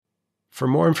For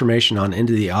more information on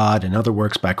Into the Odd and other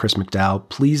works by Chris McDowell,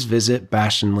 please visit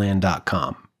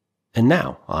bastionland.com. And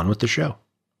now, on with the show.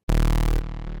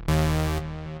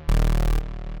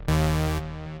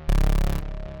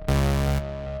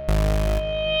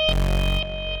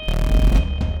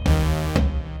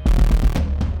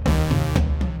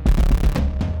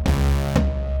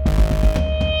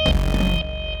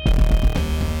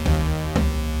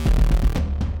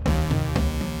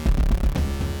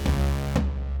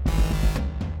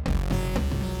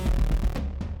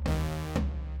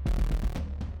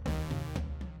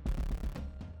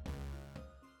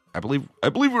 I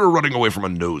believe we were running away from a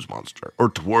nose monster, or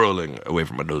twirling away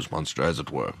from a nose monster, as it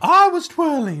were. I was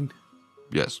twirling.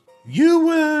 Yes. You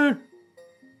were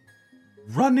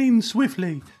running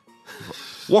swiftly.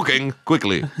 Walking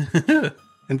quickly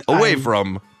And away I'm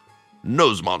from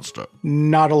nose monster.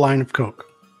 not a line of coke.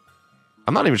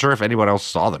 I'm not even sure if anyone else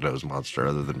saw the nose monster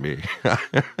other than me.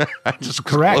 I just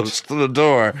Correct. closed the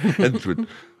door and went,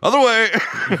 other way.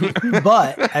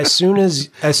 But as soon as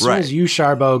Right. you,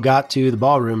 Sharbo, got to the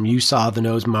ballroom, you saw the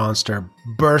nose monster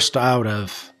burst out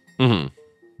of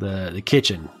the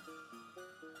kitchen.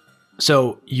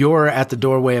 So you're at the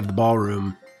doorway of the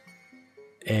ballroom,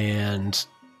 and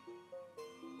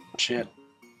shit,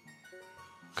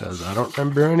 because I don't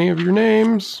remember any of your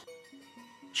names.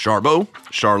 Sharbo,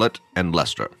 Charlotte, and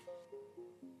Lester.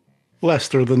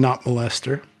 Lester, the not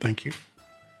molester. Thank you.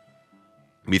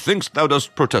 Methinks thou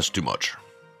dost protest too much.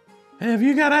 Hey, if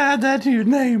you gotta add that to your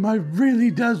name, I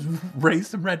really does raise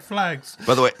some red flags.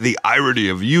 By the way, the irony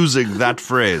of using that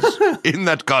phrase in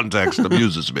that context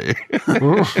amuses me.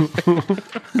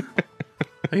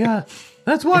 Yeah,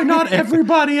 that's why not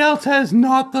everybody else has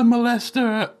not the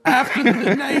molester after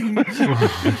the name.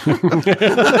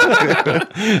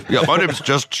 Yeah, my name's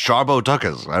just Sharbo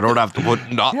Tuckers. I don't have to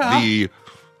put not Yeah, the,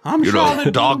 I'm you know,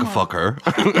 Charlotte dog Blumer.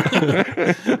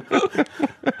 fucker.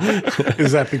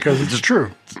 Is that because it's true?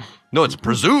 No, it's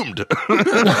presumed.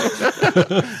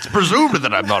 It's presumed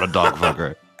that I'm not a dog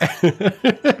fucker.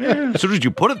 As soon as you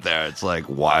put it there, it's like,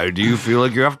 why do you feel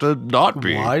like you have to not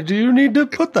be? Why do you need to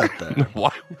put that there?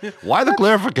 Why the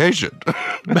clarification?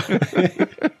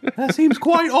 That seems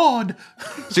quite odd.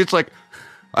 See, it's like,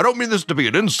 I don't mean this to be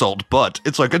an insult, but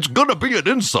it's like, it's gonna be an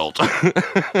insult.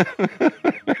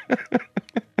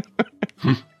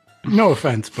 No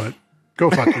offense, but go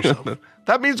fuck yourself.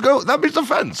 That means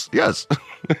offense, yes.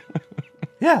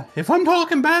 Yeah, if I'm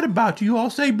talking bad about you,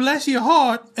 I'll say bless your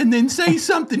heart and then say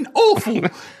something awful.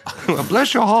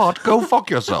 Bless your heart, go fuck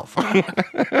yourself. Well,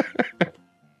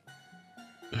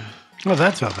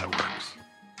 that's how that works.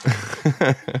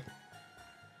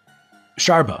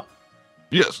 Sharbo,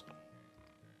 Yes.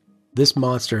 this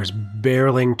monster is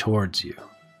barreling towards you.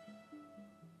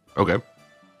 Okay.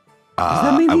 Does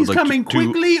that mean I would he's like coming to-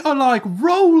 quickly or like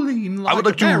rolling? Like I would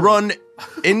like a to barrel? run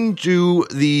into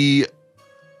the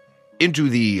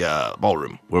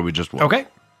ballroom where we just went. Okay.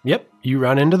 Yep. You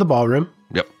run into the ballroom.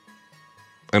 Yep.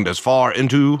 And as far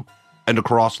into and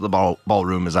across the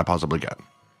ballroom as I possibly can.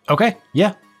 Okay.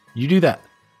 Yeah. You do that.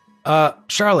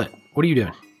 Charlotte, what are you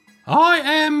doing? I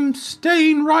am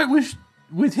staying right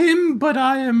with him, but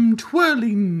I am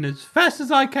twirling as fast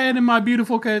as I can in my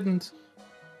beautiful curtains.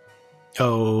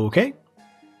 Okay.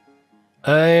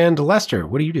 And Lester,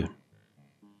 what are you doing?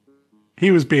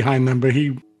 He was behind them, but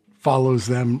he follows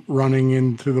them running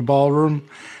into the ballroom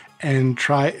and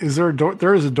is there a door?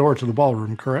 There is a door to the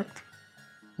ballroom, correct?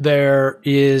 There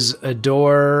is a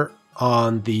door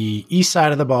on the east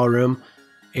side of the ballroom,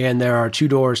 and there are two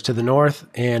doors to the north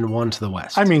and one to the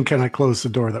west. I mean, can I close the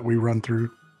door that we run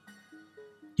through?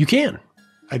 You can.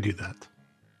 I do that.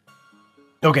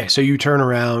 Okay, so you turn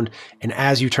around, and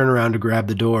as you turn around to grab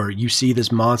the door, you see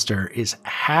this monster is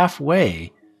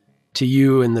halfway to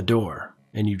you in the door,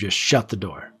 and you just shut the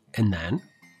door. And then?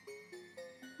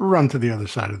 Run to the other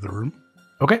side of the room.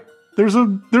 Okay. There's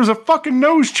a fucking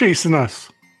nose chasing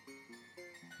us.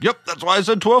 Yep, that's why I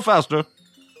said 12 faster.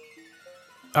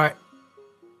 All right.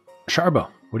 Sharbo,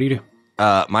 what do you do?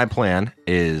 My plan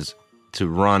is to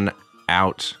run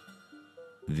out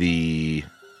the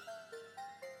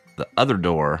other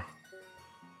door.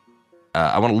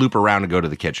 I want to loop around and go to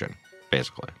the kitchen,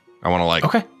 basically. I want to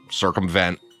Okay.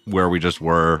 circumvent where we just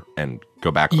were and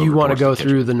go back over You want to towards go the kitchen.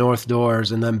 through the north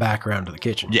doors and then back around to the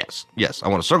kitchen. Yes. I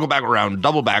want to circle back around,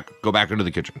 double back, go back into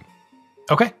the kitchen.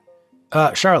 Okay.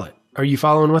 Charlotte, are you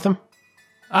following with him?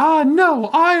 No,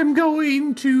 I am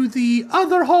going to the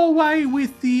other hallway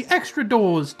with the extra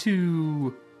doors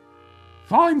to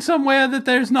find somewhere that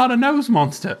there's not a nose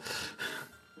monster.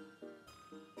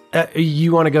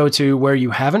 You want to go to where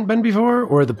you haven't been before,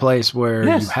 or the place where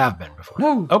Yes. you have been before?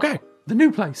 No. Okay. The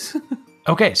new place.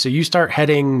 Okay, so you start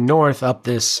heading north up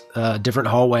this different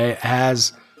hallway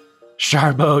as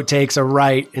Sharbo takes a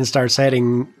right and starts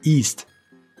heading east.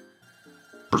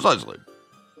 Precisely.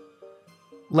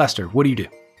 Lester, what do you do?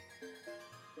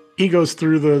 He goes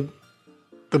through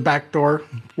the back door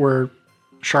where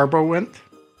Sharbo went.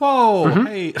 Whoa,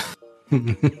 hey.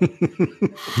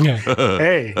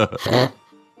 Hey,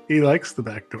 he likes the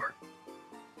back door.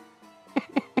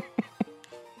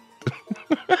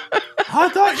 I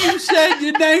thought you said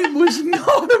your name was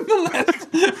not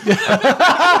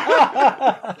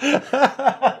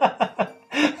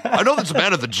I know there's a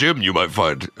man at the gym you might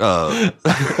find up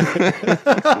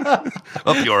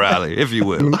your alley, if you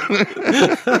will.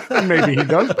 Maybe he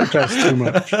does protest too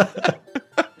much.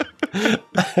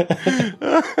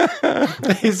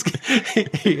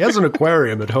 He has an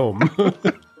aquarium at home.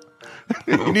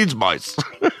 He needs mice.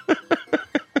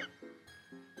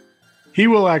 He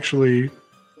will actually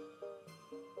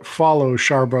follow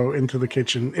Sharbo into the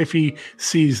kitchen if he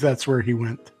sees that's where he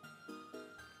went.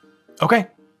 Okay.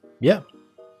 Yeah.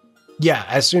 Yeah,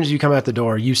 as soon as you come out the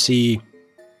door, you see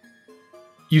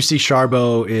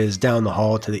Sharbo is down the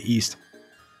hall to the east.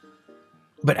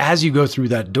 But as you go through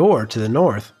that door to the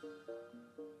north,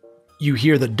 you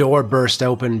hear the door burst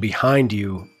open behind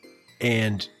you,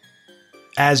 and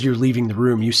as you're leaving the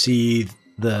room, you see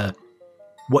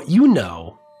what you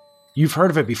know. You've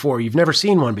heard of it before. You've never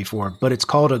seen one before, but it's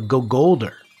called a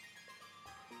gogolder.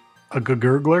 A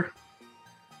gurgler?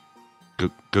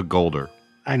 Golder.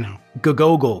 I know.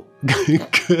 Gogogol.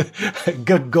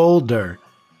 Gogolder.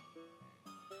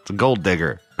 It's a gold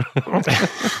digger.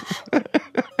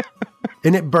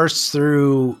 And it bursts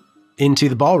through into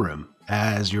the ballroom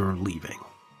as you're leaving.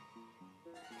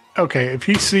 Okay, if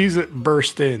he sees it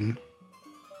burst in,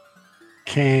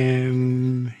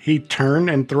 can he turn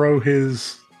and throw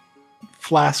his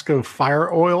flask of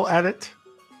fire oil at it?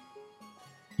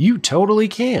 You totally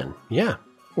can. Yeah.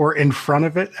 Or in front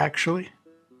of it, actually?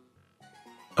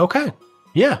 Okay.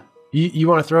 Yeah. You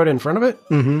want to throw it in front of it?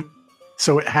 Mm-hmm.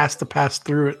 So it has to pass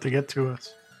through it to get to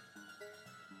us.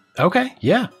 Okay.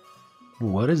 Yeah.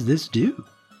 What does this do?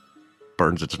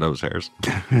 Burns its nose hairs.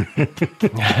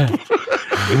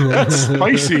 That's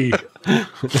spicy.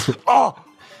 Oh!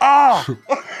 Oh!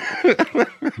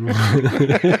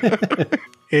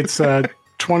 It's a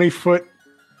 20-foot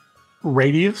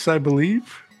radius, I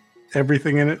believe.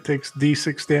 Everything in it takes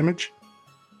D6 damage.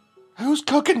 Who's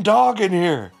cooking dog in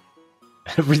here?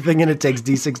 Everything in it takes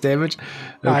D6 damage?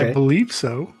 Okay. I believe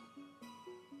so.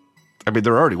 I mean,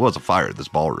 there already was a fire in this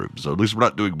ballroom, so at least we're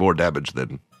not doing more damage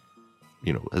than,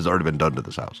 has already been done to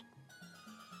this house.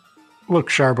 Look,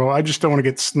 Sharbo, I just don't want to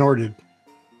get snorted.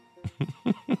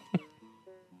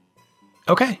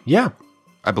 Okay, yeah.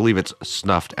 I believe it's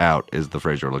snuffed out is the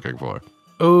phrase you're looking for.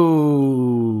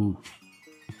 Oh.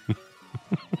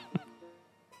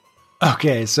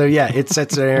 Okay, so yeah, it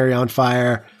sets an area on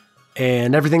fire,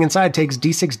 and everything inside takes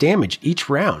D6 damage each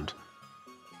round.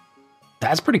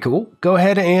 That's pretty cool. Go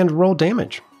ahead and roll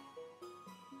damage.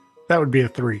 That would be a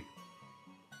 3.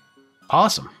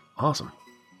 Awesome.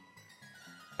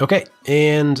 Okay,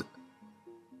 and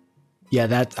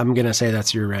yeah, I'm gonna say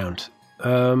that's your round.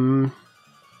 And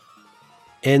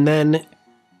then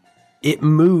it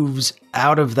moves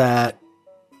out of that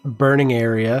burning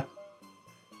area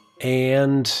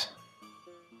and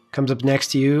comes up next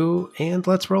to you, and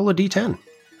let's roll a d10.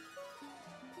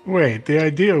 Wait, the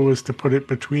idea was to put it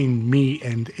between me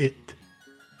and it.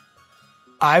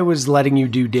 I was letting you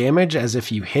do damage as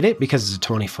if you hit it because it's a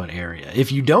 20-foot area.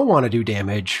 If you don't want to do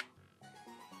damage,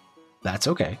 that's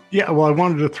okay. Yeah, well, I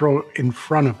wanted to throw it in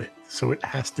front of it, so it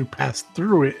has to pass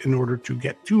through it in order to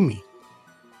get to me.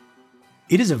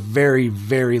 It is a very,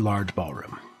 very large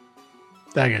ballroom.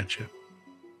 I got you.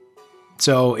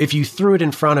 So if you threw it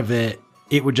in front of it,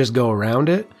 it would just go around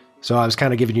it. So I was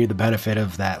kind of giving you the benefit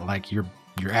of that, like you're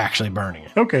actually burning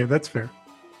it. Okay, that's fair.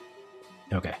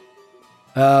 Okay.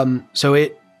 So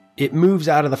it moves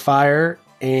out of the fire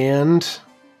and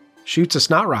shoots a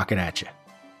snot rocket at you.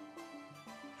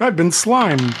 I've been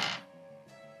slimed.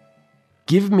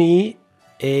 Give me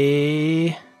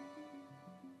a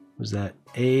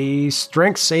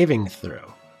strength saving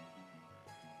throw.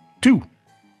 2.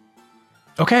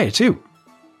 Okay, 2.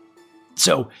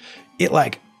 So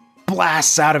it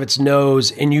blasts out of its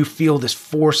nose and you feel this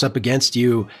force up against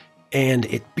you and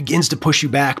it begins to push you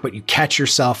back, but you catch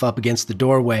yourself up against the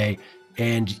doorway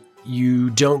and you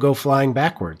don't go flying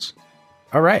backwards.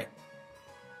 All right.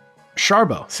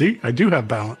 Sharbo. See, I do have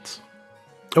balance.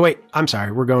 Oh, wait, I'm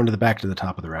sorry. We're going to the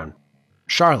top of the round.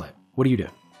 Charlotte, what do you do?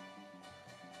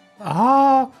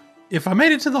 If I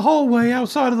made it to the hallway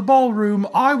outside of the ballroom,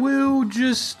 I will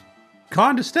just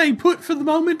kind of stay put for the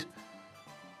moment.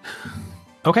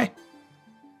 Okay.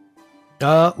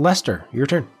 Lester, your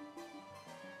turn.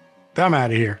 I'm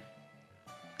out of here.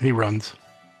 He runs.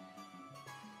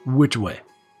 Which way?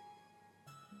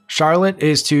 Charlotte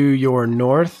is to your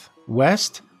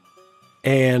northwest,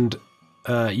 and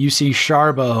you see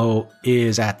Sharbo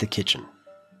is at the kitchen.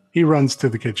 He runs to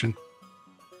the kitchen.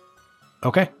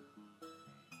 Okay.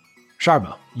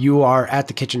 Sharbo, you are at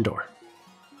the kitchen door.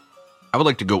 I would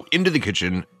like to go into the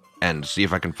kitchen and see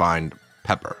if I can find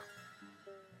Pepper.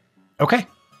 Okay.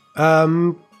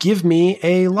 Give me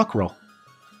a luck roll.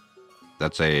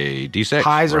 That's a D6.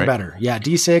 Highs right? are better. Yeah,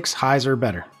 D6, highs are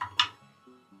better.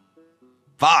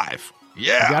 5.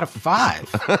 Yeah. You got a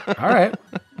 5. All right.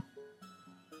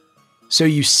 So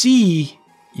you see,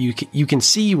 you can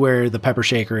see where the pepper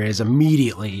shaker is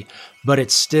immediately, but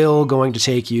it's still going to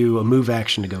take you a move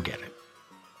action to go get it.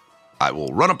 I will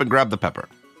run up and grab the pepper.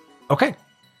 Okay.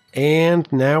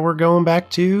 And now we're going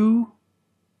back to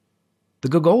the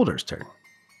Gagolder's turn.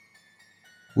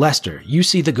 Lester, you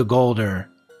see the Gagolder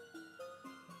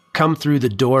come through the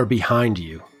door behind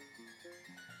you.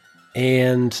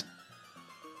 And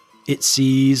it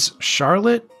sees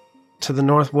Charlotte to the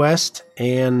northwest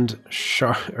and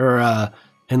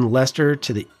Lester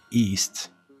to the east.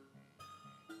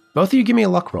 Both of you give me a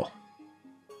luck roll.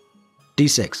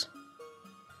 D6.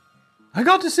 I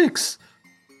got to 6.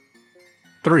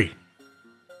 3.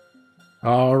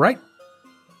 All right.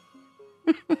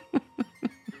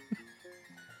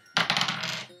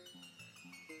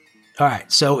 All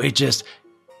right, so it just...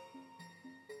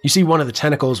 You see one of the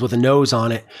tentacles with a nose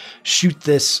on it shoot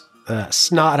this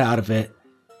snot out of it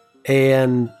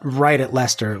and right at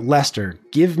Lester. Lester,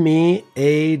 give me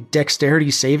a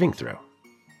dexterity saving throw.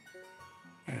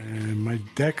 And my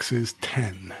dex is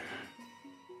 10.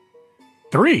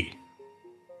 3.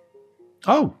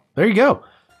 Oh, there you go.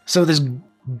 So this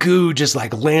goo just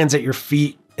like lands at your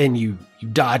feet and you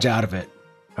dodge out of it.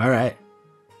 All right.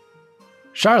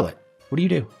 Charlotte, what do you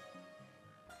do?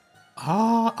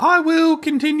 I will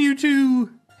continue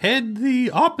to head the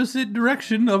opposite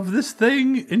direction of this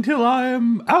thing until I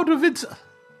am out of its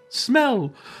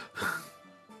smell.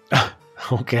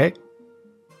 Okay.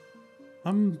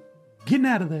 I'm getting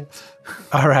out of there.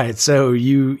 All right, so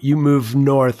you move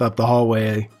north up the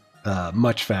hallway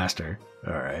much faster.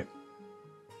 All right.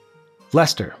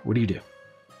 Lester, what do you do?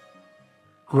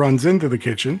 Runs into the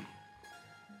kitchen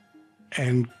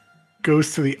and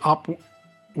goes to the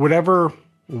whatever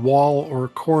wall or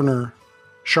corner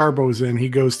Sharbo's in, he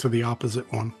goes to the opposite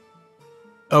one.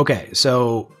 Okay,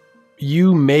 so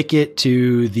you make it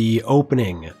to the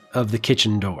opening of the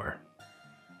kitchen door.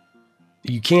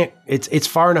 You can't, it's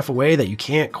far enough away that you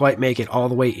can't quite make it all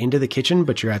the way into the kitchen,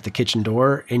 but you're at the kitchen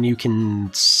door and you can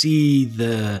see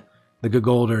the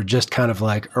Gagolder just kind of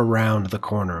like around the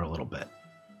corner a little bit.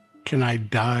 Can I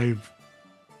dive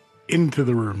into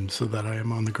the room so that I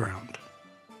am on the ground?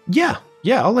 Yeah,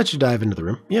 I'll let you dive into the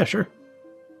room. Yeah, sure.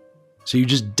 So you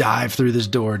just dive through this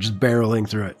door, just barreling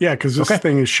through it. Yeah, because this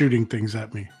thing is shooting things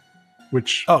at me,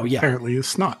 which apparently is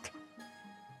snot.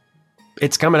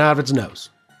 It's coming out of its nose.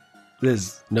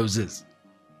 Noses.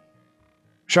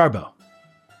 Sharbo,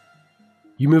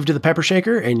 you move to the pepper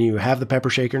shaker and you have the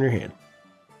pepper shaker in your hand.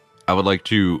 I would like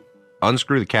to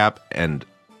unscrew the cap and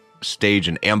stage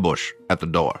an ambush at the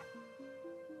door.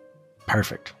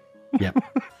 Perfect. Yep.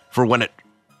 For when it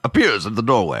appears at the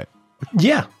doorway.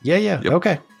 Yeah. Yep.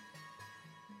 Okay.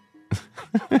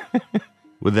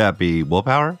 Would that be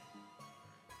willpower?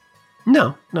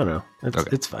 No.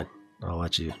 It's fine. I'll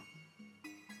let you.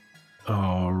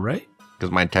 All right.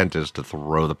 Because my intent is to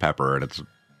throw the pepper and it's...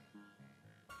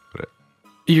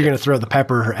 You're going to throw the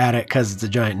pepper at it because it's a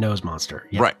giant nose monster.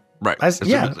 Yep. Right. As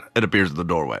soon as it appears at the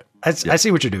doorway. I see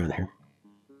what you're doing here.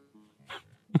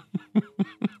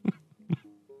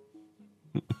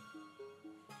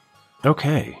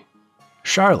 Okay.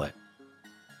 Charlotte,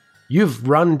 you've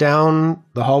run down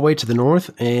the hallway to the north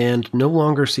and no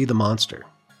longer see the monster.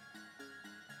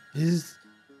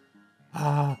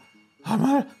 I'm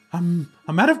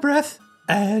out of breath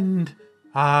and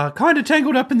kind of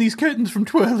tangled up in these curtains from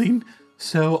twirling,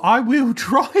 so I will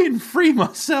try and free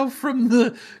myself from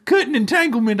the curtain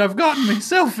entanglement I've gotten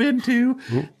myself into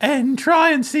and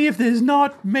try and see if there's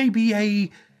not maybe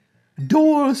a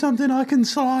door or something I can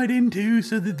slide into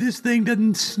so that this thing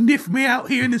doesn't sniff me out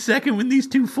here in a second when these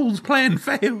two fools' plan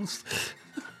fails.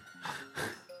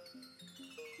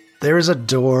 There is a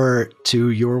door to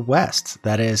your west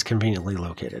that is conveniently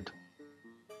located.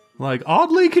 Like,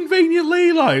 oddly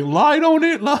conveniently, like, light on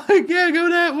it, like, yeah, go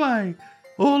that way.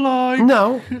 Or like...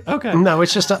 No. Okay. No,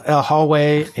 it's just a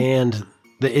hallway and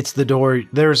it's the door.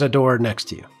 There's a door next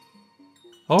to you.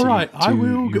 All right, I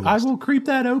yours. will creep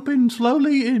that open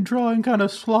slowly and try and kind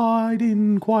of slide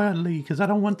in quietly because I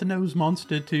don't want the nose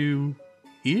monster to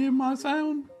hear my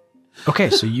sound. Okay,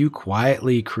 so you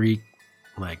quietly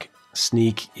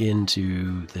sneak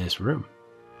into this room.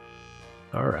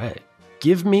 All right.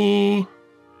 Give me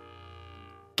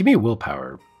a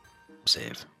willpower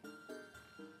save.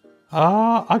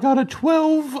 I got a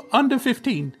 12 under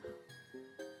 15.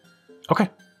 Okay.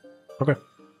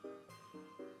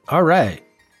 All right.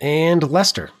 And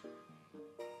Lester,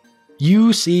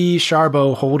 you see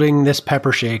Sharbo holding this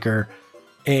pepper shaker,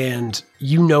 and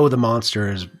you know the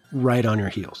monster is right on your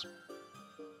heels.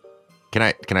 Can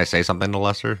I say something to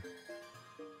Lester?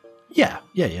 Yeah.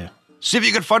 See if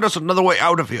you can find us another way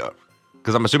out of here.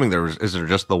 Because I'm assuming is there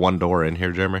just the one door in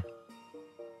here, Jeremy?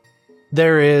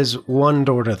 There is one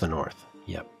door to the north.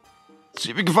 Yep. See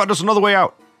if you can find us another way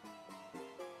out.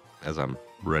 As I'm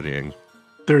readying.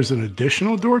 There's an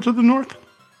additional door to the north?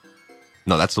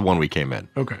 No, that's the one we came in.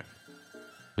 Okay.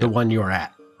 The one you're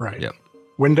at. Right. Yep.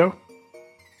 Window?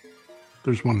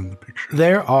 There's one in the picture.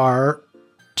 There are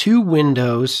 2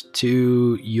 windows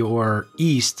to your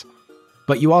east,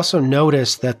 but you also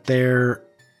notice that there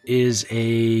is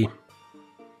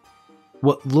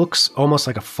what looks almost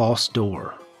like a false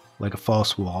door, like a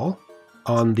false wall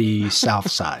on the south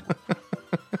side.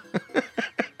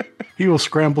 He will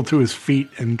scramble to his feet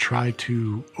and try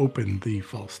to open the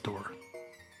false door.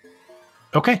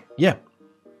 Okay, yeah.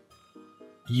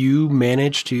 You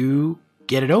manage to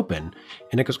get it open,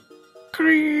 and it goes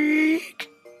creak.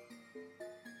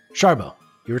 Sharbo,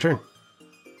 your turn.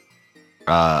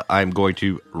 I'm going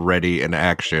to ready an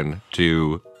action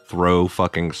to throw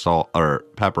fucking salt or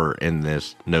pepper in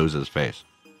this nose's face.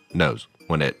 Nose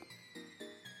when it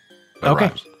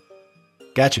arrives. Okay.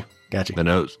 Gotcha.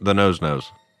 The nose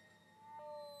knows.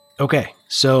 Okay,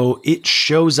 so it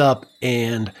shows up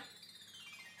and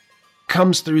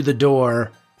comes through the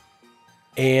door,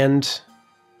 and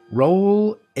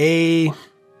roll a...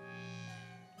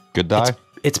 Good die?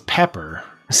 It's pepper,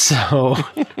 so...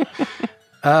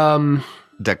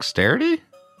 Dexterity?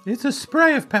 It's a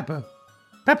spray of pepper.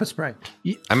 Pepper spray.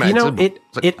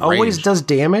 It always does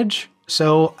damage,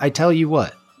 so I tell you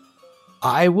what.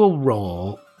 I will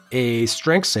roll a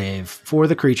strength save for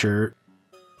the creature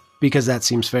because that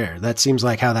seems fair. That seems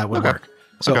like how that would work.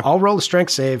 So I'll roll a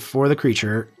strength save for the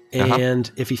creature, and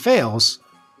if he fails,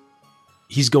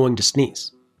 he's going to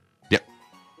sneeze. Yep.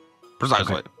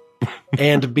 Precisely. Okay.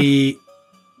 And be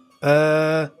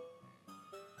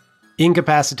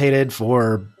incapacitated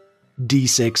for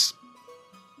D6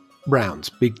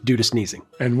 rounds due to sneezing.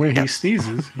 And when he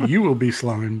sneezes, you will be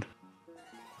slimed.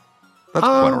 That's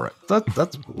quite all right.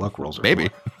 That's luck rolls. Maybe.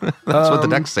 That's what the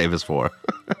dex save is for.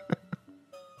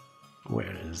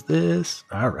 Where is this?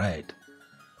 All right.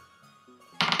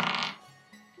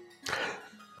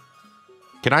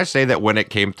 Can I say that when it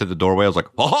came to the doorway, I was like,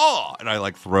 "Oh!" and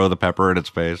I throw the pepper in its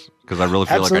face because I really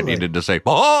feel like I needed to say,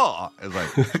 "Oh!"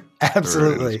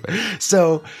 Absolutely.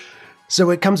 So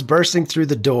it comes bursting through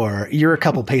the door. You're a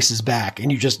couple paces back,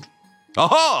 and you just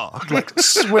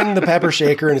swing the pepper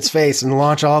shaker in its face and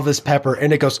launch all this pepper,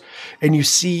 and it goes, and you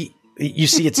see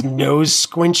its nose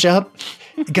squinch up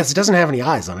because it doesn't have any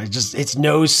eyes on it. Just its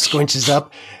nose squinches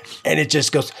up, and it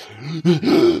just goes,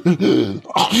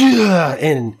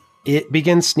 and it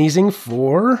begins sneezing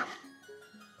for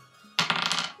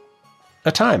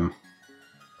a time.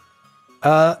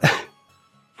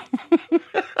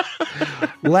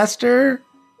 Lester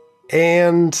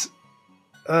and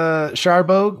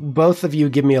Sharbo, both of you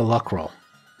give me a luck roll.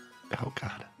 Oh,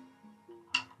 God.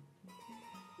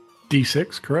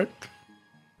 D6, correct?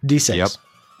 D6. Yep.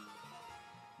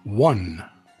 1.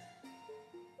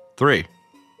 3.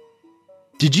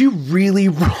 Did you really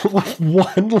roll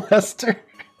 1, Lester?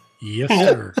 Yes,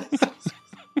 sir.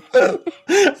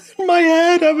 In my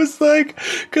head, I was like,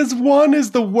 because 1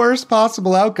 is the worst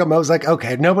possible outcome. I was like,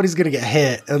 okay, nobody's going to get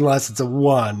hit unless it's a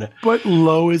 1. But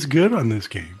low is good on this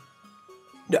game.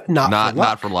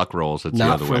 Not for luck rolls. It's not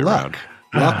the other for way luck.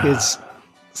 around. Luck is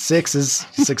 6 is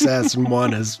success and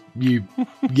 1 is you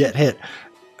get hit.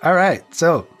 All right,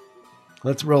 so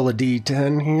let's roll a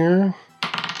D10 here.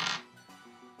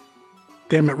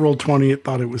 Damn it, rolled 20. It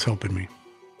thought it was helping me.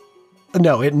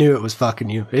 No, it knew it was fucking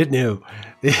you. It knew.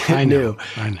 I know.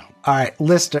 All right,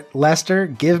 Lester,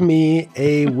 give me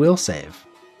a will save.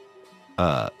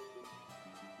 A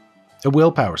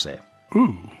willpower save.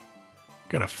 Ooh,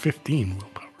 got a 15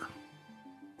 willpower.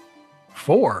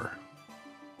 4.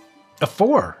 A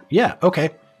 4. Yeah,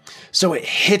 okay. So it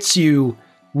hits you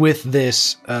with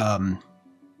this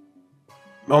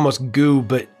almost goo,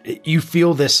 but you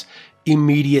feel this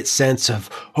immediate sense of,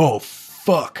 oh,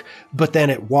 fuck, but then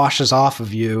it washes off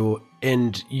of you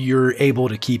and you're able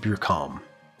to keep your calm.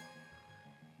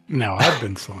 Now I've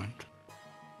been slimed.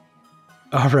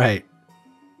 All right.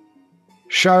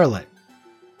 Charlotte,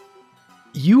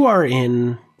 you are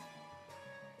in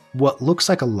what looks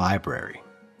like a library.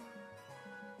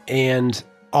 And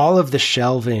all of the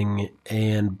shelving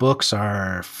and books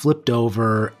are flipped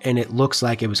over, and it looks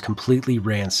like it was completely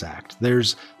ransacked.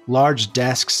 There's large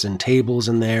desks and tables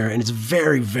in there, and it's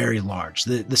very, very large.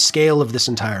 The scale of this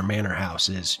entire manor house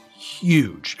is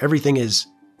huge. Everything is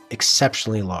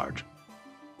exceptionally large.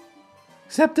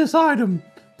 Except this item,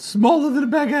 smaller than a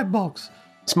baguette box.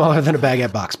 Smaller than a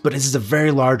baguette box, but this is a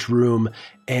very large room,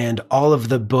 and all of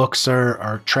the books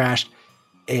are trashed,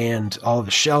 and all of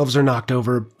the shelves are knocked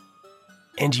over.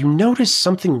 And you notice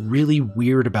something really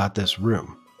weird about this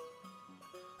room.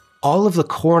 All of the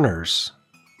corners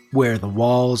where the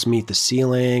walls meet the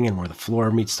ceiling and where the floor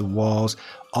meets the walls,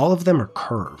 all of them are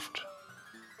curved.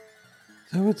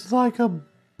 So it's like a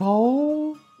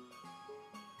bowl?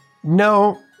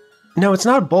 No, it's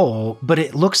not a bowl, but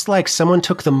it looks like someone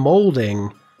took the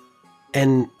molding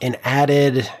and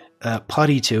added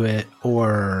putty to it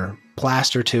or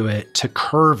plaster to it to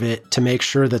curve it to make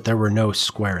sure that there were no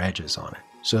square edges on it,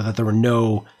 so that there were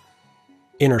no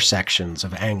intersections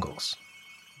of angles.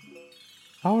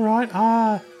 All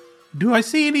right. Do I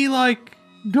see any, like,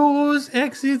 doors,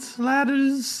 exits,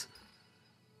 ladders?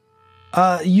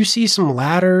 You see some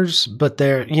ladders, but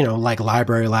they're, like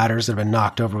library ladders that have been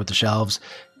knocked over with the shelves.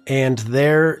 And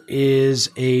there is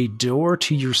a door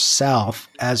to your south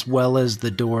as well as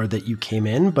the door that you came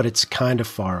in, but it's kind of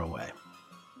far away.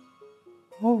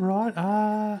 All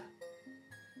right.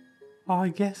 I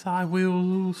guess I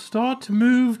will start to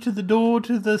move to the door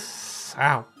to the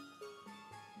south.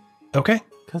 Okay.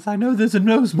 Because I know there's a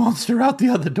nose monster out the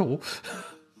other door.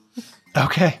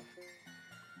 Okay.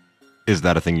 Is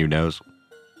that a thing you knows?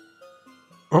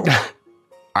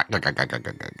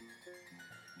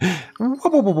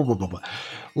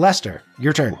 Lester,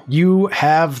 your turn. You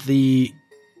have the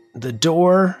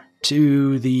door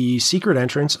to the secret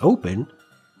entrance open,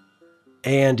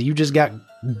 and you just got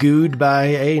gooed by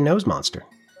a nose monster.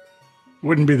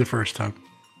 Wouldn't be the first time.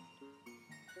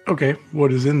 Okay,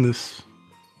 what is in this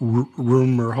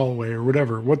room or hallway or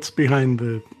whatever? What's behind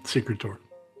the secret door?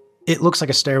 It looks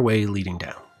like a stairway leading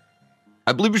down.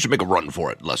 I believe we should make a run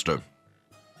for it, Lester.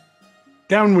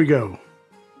 Down we go.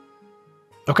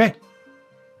 Okay.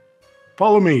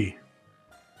 Follow me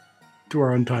to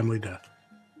our untimely death.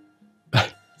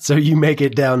 So you make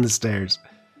it down the stairs.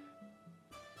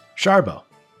 Sharbo,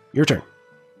 your turn.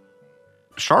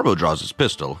 Sharbo draws his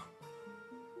pistol.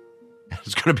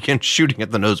 He's going to begin shooting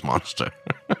at the nose monster.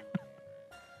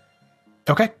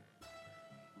 Okay.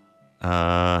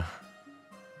 I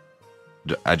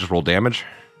just roll damage?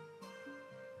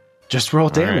 Just roll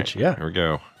damage, right, yeah. Here we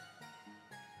go.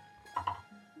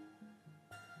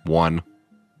 1.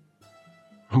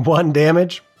 1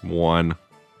 damage? 1.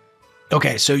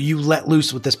 Okay, so you let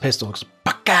loose with this pistol. It's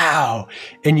pow!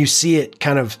 And you see it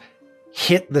kind of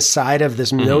hit the side of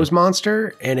this nose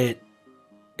monster, and it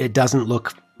doesn't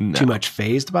look too much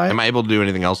phased by it. Am I able to do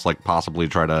anything else, like possibly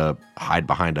try to hide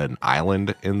behind an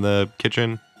island in the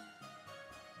kitchen?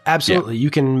 Absolutely. Yeah. You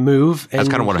can move. And, I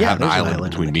just kind of want to have an island in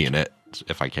between me and it,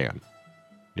 if I can.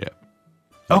 Yeah.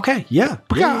 Okay, yeah.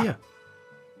 Yeah.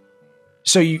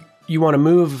 So you want to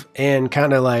move and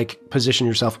kind of like position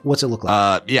yourself. What's it look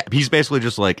like? Yeah, he's basically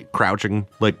just like crouching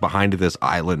like behind this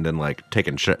island and like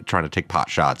trying to take pot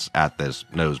shots at this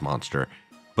nose monster.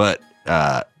 But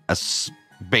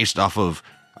based off of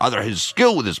either his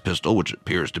skill with his pistol, which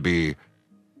appears to be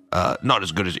not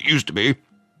as good as it used to be,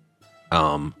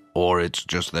 or it's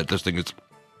just that this thing is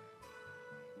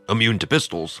immune to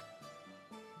pistols.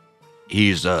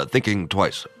 He's thinking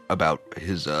twice about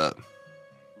his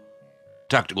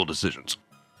tactical decisions.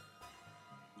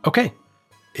 Okay.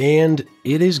 And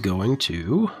it is going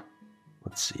to...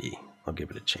 Let's see. I'll give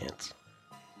it a chance.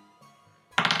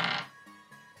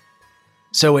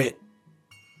 So it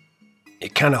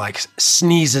kind of like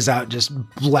sneezes out, just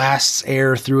blasts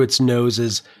air through its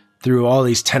noses, through all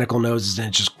these tentacle noses, and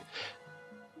it just...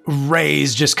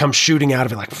 rays just come shooting out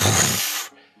of it like...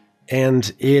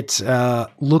 And it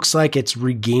looks like it's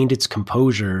regained its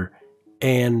composure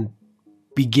and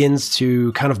begins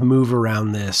to kind of move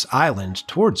around this island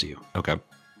towards you. Okay.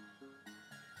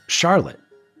 Charlotte.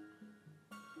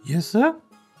 Yes, sir?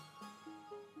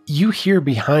 You hear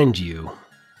behind you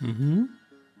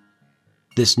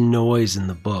this noise in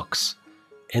the books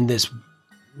and this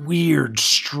weird,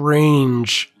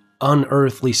 strange,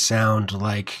 unearthly sound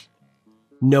like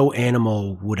no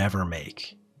animal would ever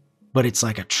make. but it's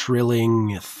like a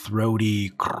trilling,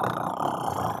 throaty,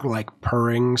 like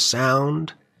purring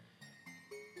sound,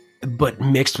 but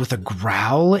mixed with a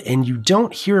growl, and you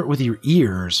don't hear it with your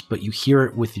ears, but you hear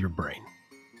it with your brain.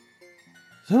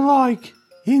 So, like,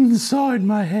 inside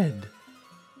my head.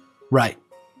 Right.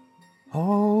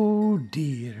 Oh,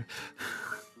 dear.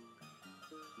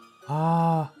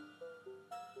 How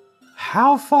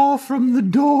far from the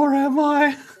door am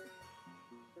I?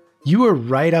 You were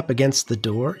right up against the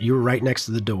door. You were right next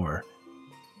to the door.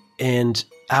 And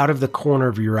out of the corner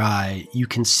of your eye, you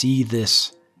can see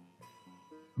this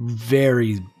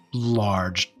very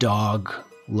large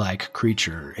dog-like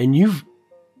creature. And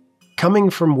coming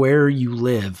from where you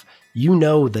live, you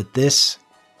know that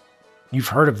you've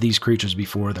heard of these creatures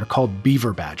before. They're called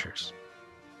beaver badgers.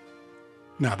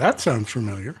 Now that sounds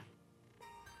familiar.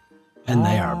 And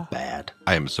they are bad.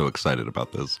 I am so excited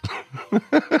about this.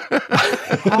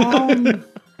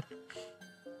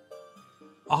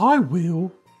 I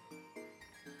will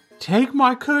take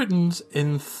my curtains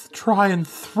and try and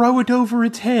throw it over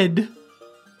its head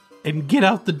and get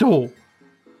out the door.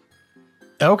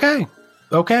 Okay.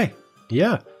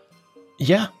 Yeah.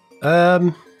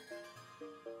 I'm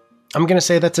going to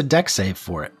say that's a deck save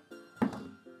for it.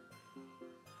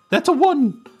 That's a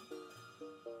 1.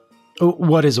 Oh,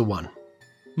 what is a 1?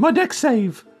 My deck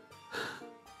save.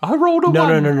 I rolled a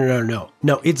 1.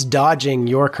 No, it's dodging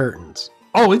your curtains.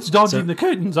 Oh, it's dodging the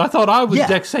curtains. I thought I was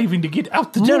deck saving to get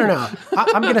out the door. No.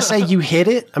 I'm going to say you hit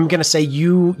it. I'm going to say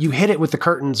you hit it with the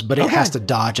curtains, but it has to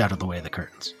dodge out of the way of the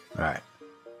curtains. All right.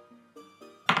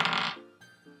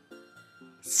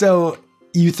 So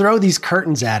you throw these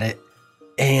curtains at it,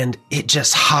 and it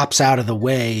just hops out of the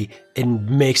way and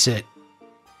makes it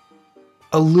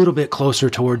a little bit closer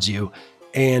towards you.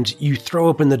 And you throw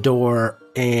open the door,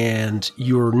 and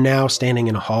you're now standing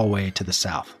in a hallway to the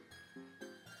south.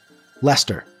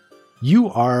 Lester, you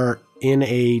are in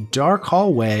a dark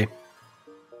hallway,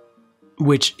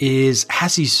 which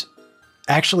has these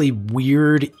actually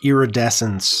weird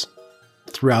iridescence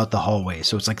throughout the hallway.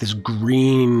 So it's like this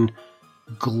green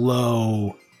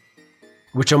glow,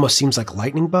 which almost seems like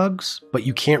lightning bugs, but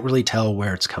you can't really tell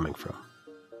where it's coming from.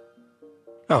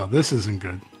 Oh, this isn't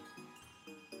good.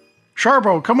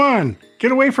 Sharbo, come on!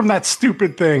 Get away from that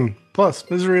stupid thing! Plus,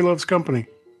 misery loves company.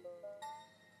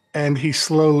 And he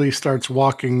slowly starts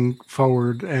walking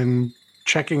forward and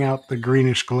checking out the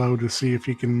greenish glow to see if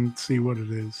he can see what it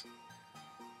is.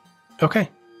 Okay.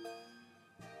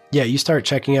 Yeah, you start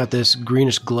checking out this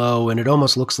greenish glow, and it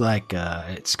almost looks like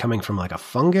it's coming from like a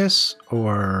fungus,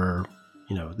 or,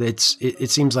 it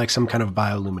seems like some kind of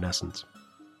bioluminescence.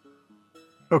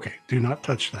 Okay, do not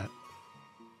touch that.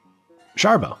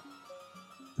 Sharbo,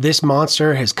 this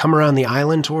monster has come around the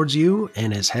island towards you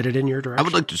and is headed in your direction. I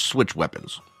would like to switch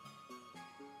weapons.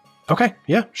 Okay,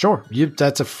 yeah, sure.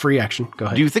 That's a free action. Go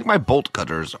ahead. Do you think my bolt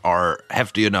cutters are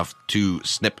hefty enough to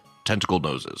snip tentacle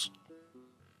noses?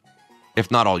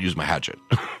 If not, I'll use my hatchet.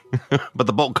 But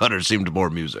the bolt cutters seemed more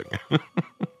amusing.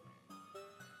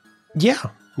 Yeah.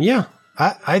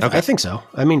 I think so.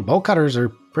 I mean, bolt cutters are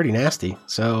pretty nasty,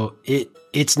 so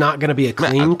it's not going to be a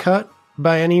clean cut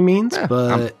by any means,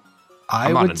 but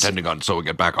I'm not intending on sewing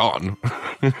it back on.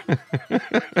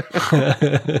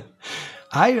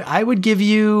 I would give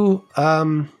you, I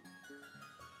don't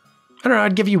know,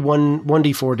 I'd give you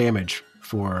 1d4 damage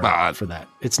for that.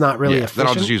 It's not really efficient. Then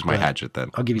I'll just use my hatchet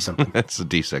then. I'll give you something. That's a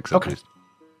d6 at least.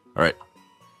 All right.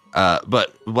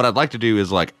 But what I'd like to do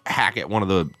is like hack at one of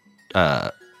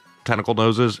the tentacle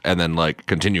noses and then like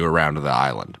continue around the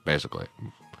island, basically.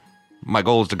 My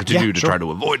goal is to continue to try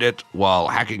to avoid it while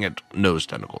hacking at nose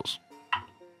tentacles.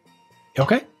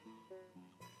 Okay.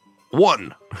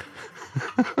 1.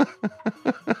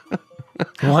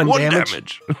 One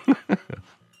damage.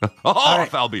 Right.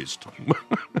 Foul beast.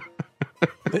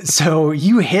 So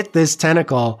you hit this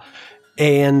tentacle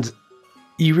and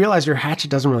you realize your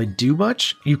hatchet doesn't really do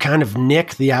much. You kind of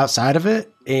nick the outside of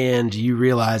it and you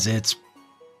realize it's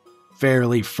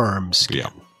fairly firm skin. Yeah.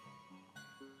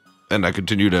 And I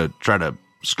continue to try to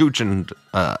scooch and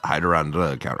hide around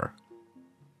the counter.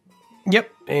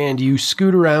 Yep. And you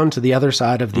scoot around to the other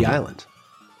side of the island.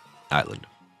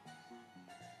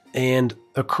 And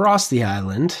across the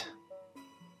island,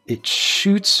 it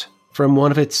shoots from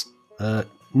one of its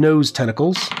nose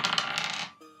tentacles.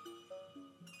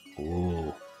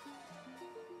 Whoa.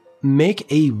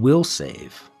 Make a will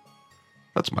save.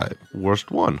 That's my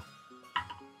worst one.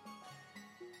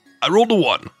 I rolled a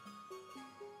 1.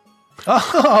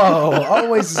 Oh,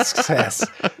 always a success.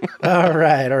 All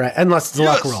right. Unless it's a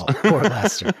luck roll. Poor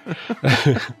Lester.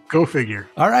 Go figure.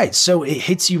 All right. So it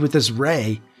hits you with this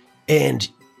ray, and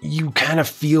you kind of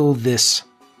feel this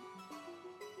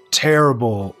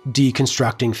terrible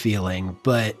deconstructing feeling,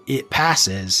 but it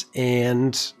passes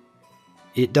and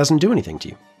it doesn't do anything to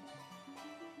you.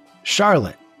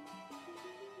 Charlotte,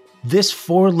 this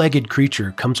four-legged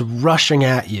creature comes rushing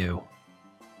at you,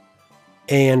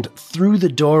 and through the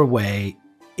doorway,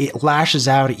 it lashes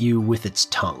out at you with its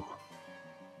tongue.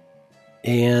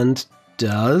 And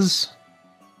does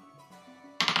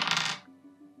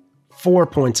 4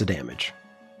 points of damage.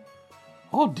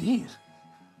 Oh, dear.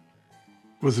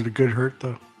 Was it a good hurt,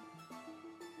 though?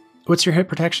 What's your hit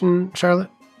protection,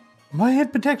 Charlotte? My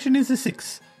hit protection is a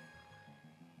 6.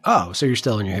 Oh, so you're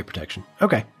still in your hit protection.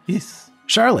 Okay. Yes.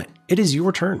 Charlotte, it is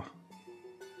your turn.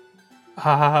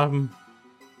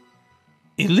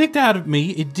 It licked out of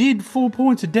me. It did 4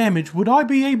 points of damage. Would I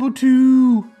be able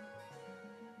to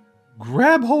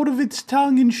grab hold of its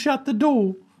tongue and shut the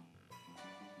door?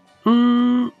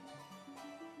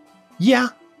 Yeah,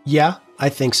 I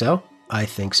think so.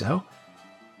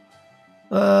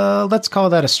 Let's call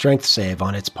that a strength save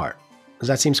on its part. Does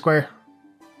that seem square?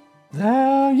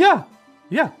 Yeah.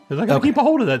 Because I gotta keep a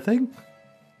hold of that thing.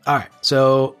 All right,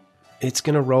 so it's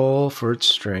going to roll for its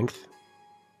strength.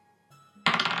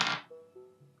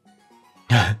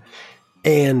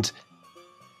 And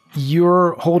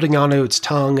you're holding onto its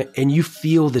tongue, and you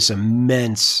feel this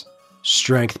immense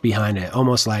strength behind it,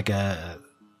 almost like a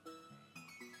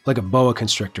boa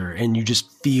constrictor, and you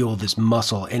just feel this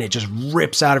muscle, and it just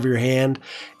rips out of your hand,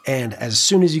 and as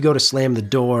soon as you go to slam the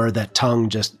door, that tongue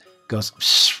just goes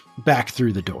back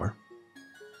through the door.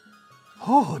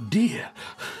 Oh, dear.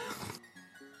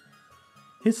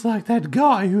 It's like that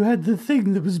guy who had the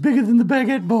thing that was bigger than the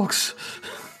baguette box.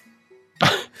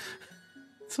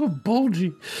 So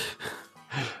bulgy.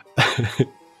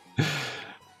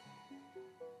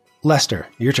 Lester,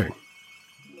 your turn.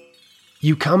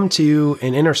 You come to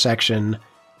an intersection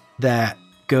that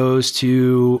goes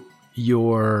forward,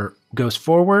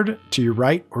 to your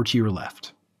right, or to your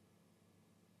left.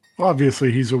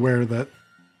 Obviously, he's aware that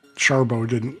Sharbo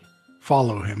didn't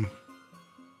follow him.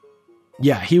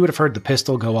 Yeah, he would have heard the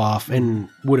pistol go off and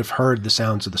would have heard the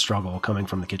sounds of the struggle coming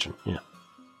from the kitchen. Yeah.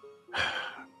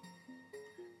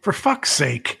 For fuck's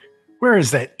sake, where is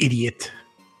that idiot?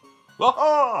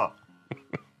 Oh!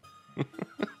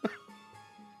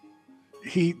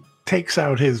 He takes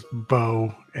out his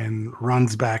bow and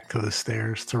runs back to the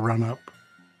stairs to run up.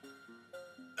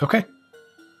 Okay.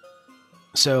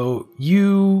 So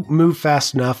you move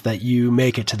fast enough that you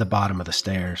make it to the bottom of the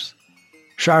stairs.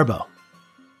 Sharbo.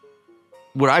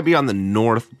 Would I be on the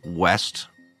northwest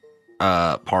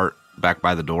part back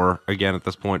by the door again at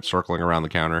this point, circling around the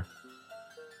counter?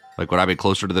 Like, would I be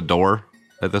closer to the door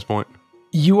at this point?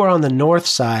 You are on the north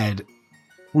side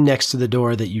next to the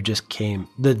door that you just came,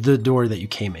 the door that you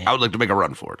came in. I would like to make a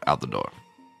run for it, out the door.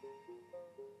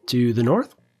 To the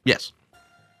north? Yes.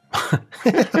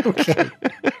 Okay.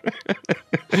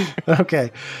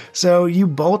 Okay. So you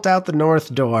bolt out the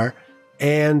north door,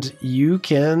 and you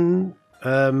can,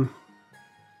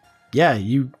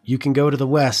 you can go to the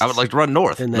west. I would like to run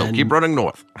north. And No, then- keep running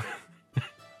north.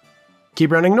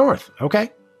 Keep running north.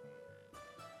 Okay.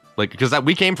 Like, because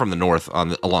we came from the north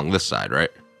along this side, right?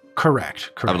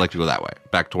 Correct. I would like to go that way,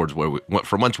 back towards where we went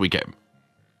from whence we came.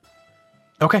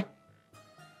 Okay.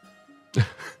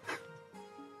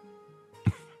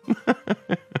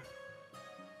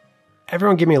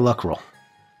 Everyone give me a luck roll.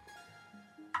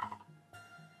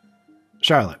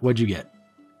 Charlotte, what'd you get?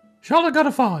 Charlotte got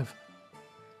a 5.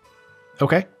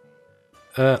 Okay.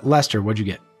 Lester, what'd you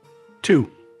get?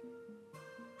 2.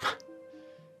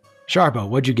 Sharbo,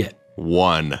 what'd you get?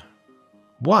 1.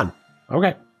 1.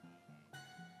 Okay.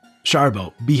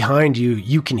 Sharbo, behind you,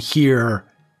 you can hear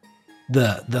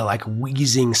the like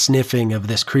wheezing, sniffing of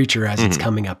this creature as it's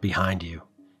coming up behind you.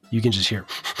 You can just hear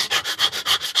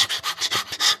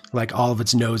like all of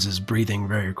its noses breathing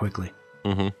very quickly.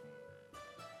 Mm-hmm.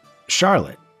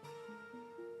 Charlotte,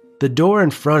 the door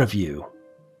in front of you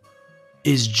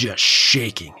is just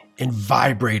shaking and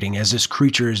vibrating as this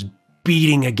creature is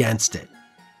beating against it.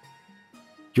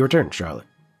 Your turn, Charlotte.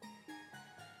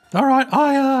 All right,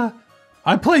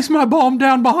 I place my bomb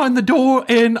down behind the door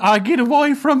and I get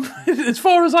away from it as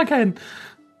far as I can.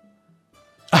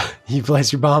 You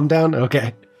place your bomb down?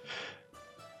 Okay.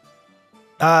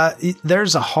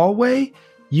 There's a hallway.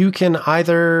 You can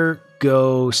either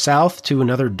go south to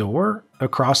another door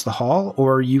across the hall,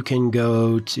 or you can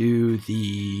go to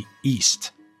the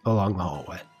east along the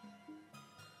hallway.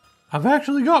 I've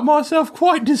actually got myself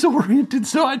quite disoriented,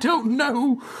 so I don't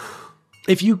know.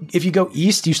 If you go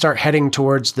east, you start heading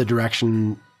towards the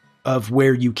direction of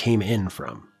where you came in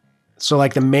from. So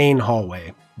like the main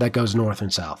hallway that goes north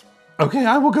and south. Okay,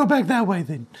 I will go back that way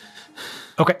then.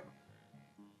 Okay.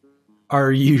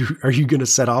 Are you going to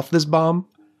set off this bomb?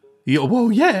 Yeah,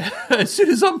 well, yeah. As soon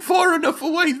as I'm far enough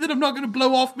away that I'm not going to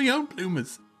blow off my own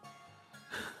plumers.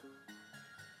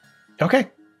 Okay.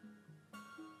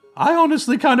 I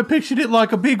honestly kind of pictured it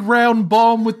like a big round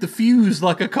bomb with the fuse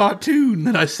like a cartoon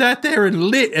that I sat there and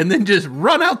lit and then just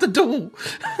run out the door.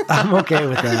 I'm okay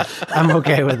with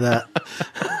that.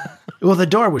 Well, the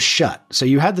door was shut. So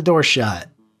you had the door shut.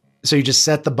 So you just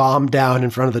set the bomb down in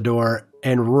front of the door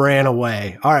and ran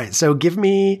away. All right. So give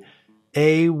me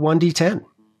a 1d10.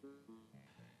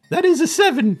 That is a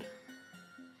 7.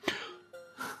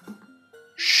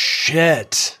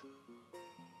 Shit.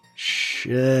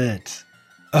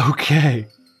 Okay.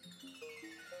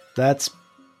 That's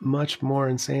much more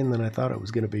insane than I thought it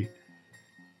was going to be.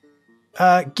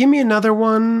 Give me another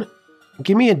one.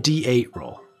 Give me a D8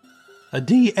 roll. A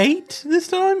D8 this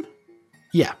time?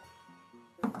 Yeah.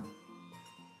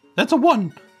 That's a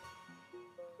 1.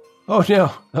 Oh,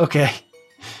 no. Okay.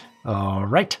 All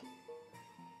right.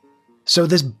 So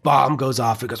this bomb goes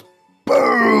off. It goes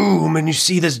boom, and you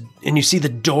see the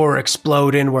door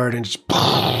explode inward, and just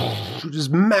this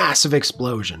massive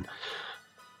explosion.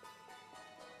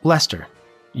 Lester,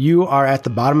 you are at the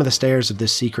bottom of the stairs of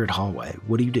this secret hallway.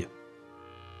 What do you do?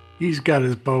 He's got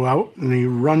his bow out, and he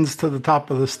runs to the top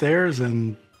of the stairs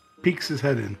and peeks his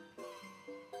head in.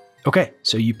 Okay,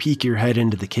 so you peek your head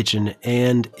into the kitchen,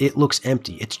 and it looks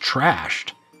empty. It's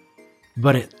trashed,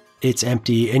 but it's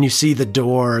empty, and you see the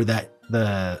door that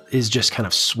is just kind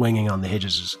of swinging on the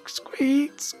hinges. Just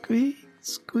squeak, squeak,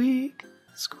 squeak,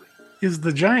 squeak. Is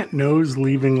the giant nose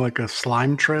leaving like a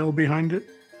slime trail behind it?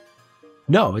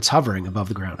 No, it's hovering above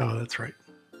the ground. Oh, that's right.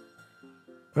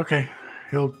 Okay,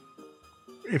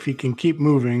 if he can keep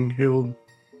moving, he'll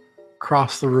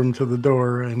cross the room to the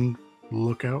door and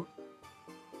look out.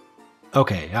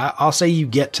 Okay, I'll say you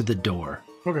get to the door.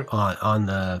 Okay.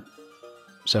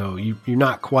 So you're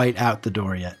not quite out the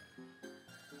door yet.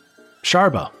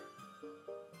 Sharbo.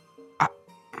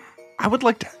 I would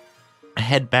like to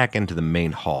head back into the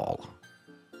main hall.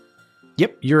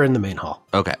 Yep, you're in the main hall.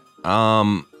 Okay.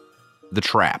 The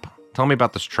trap. Tell me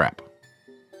about this trap.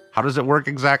 How does it work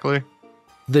exactly?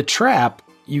 The trap,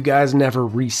 you guys never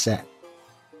reset.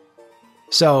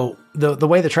 So the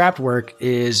way the trap work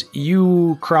is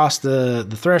you cross the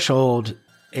threshold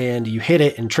and you hit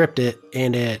it and tripped it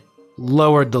and it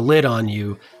lowered the lid on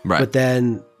you. Right. But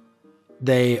then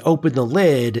they opened the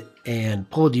lid and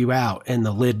pulled you out, and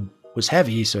the lid was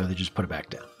heavy, so they just put it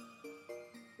back down.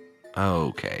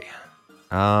 Okay.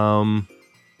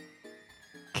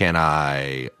 Can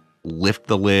I lift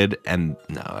the lid and...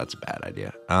 No, that's a bad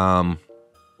idea. Can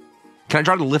I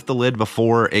try to lift the lid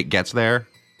before it gets there?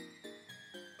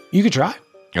 You could try.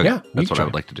 Okay, Yeah, that's what I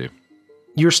would like to do.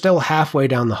 You're still halfway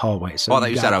down the hallway. So I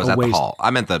thought you said I was at the ways. hall.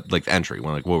 I meant the entry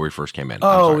when we first came in.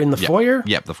 Oh, in the foyer?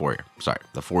 Yep, the foyer. Sorry,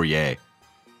 the foyer.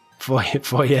 Foyer.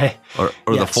 Or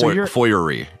Yeah, the so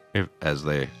foyery, as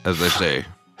they say.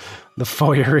 The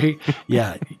foyery.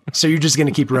 Yeah. So you're just going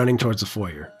to keep running towards the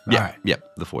foyer. Yeah. All right.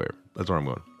 Yep, the foyer. That's where I'm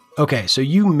going. Okay. So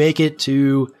you make it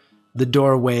to the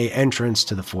doorway entrance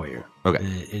to the foyer. Okay.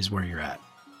 Is where you're at.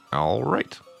 All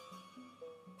right.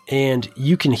 And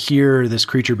you can hear this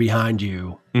creature behind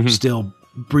you still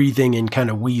breathing and kind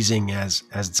of wheezing as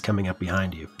it's coming up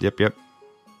behind you. Yep.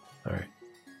 All right.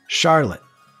 Charlotte,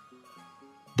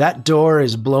 that door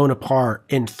is blown apart,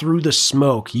 and through the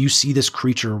smoke, you see this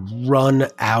creature run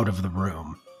out of the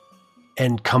room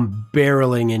and come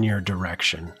barreling in your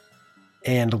direction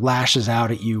and lashes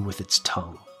out at you with its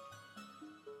tongue.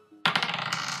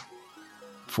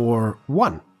 For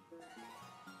 1.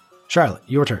 Charlotte,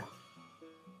 your turn.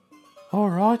 All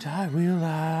right, I will,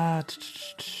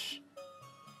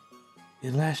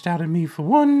 it lashed out at me for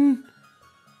 1.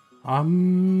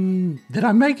 Did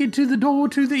I make it to the door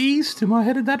to the east? Am I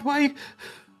headed that way?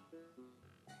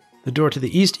 The door to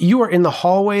the east. You are in the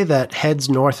hallway that heads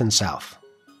north and south.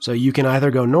 So you can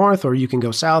either go north or you can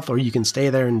go south or you can stay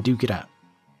there and duke it out.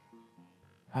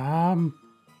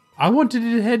 I wanted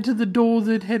to head to the door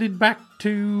that headed back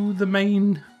to the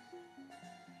main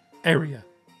area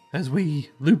as we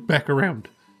loop back around.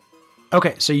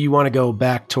 Okay, so you want to go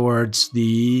back towards do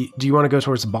you want to go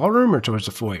towards the ballroom or towards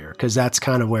the foyer? Because that's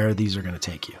kind of where these are going to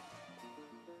take you.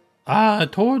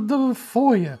 Toward the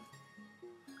foyer.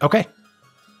 Okay.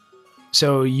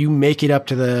 So you make it up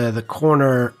to the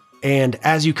corner, and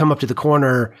as you come up to the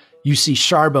corner, you see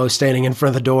Sharbo standing in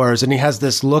front of the doors, and he has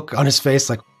this look on his face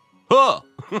like, Oh!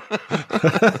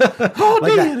 Oh,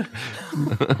 like dear!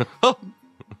 Oh.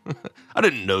 I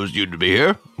didn't know you'd be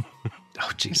here.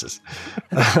 oh, Jesus.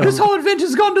 This whole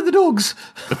adventure's gone to the dogs.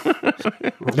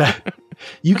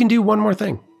 You can do one more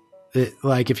thing.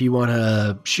 like if you want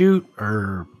to shoot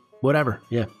or whatever.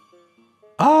 Yeah.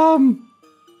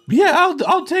 Yeah,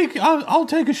 I'll take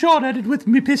a shot at it with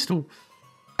my pistol.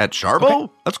 At Sharbo?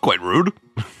 Okay. That's quite rude.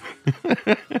 Well,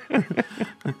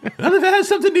 if it has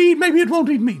something to eat, maybe it won't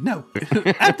eat me. No.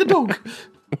 At the dog.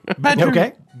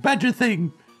 Badger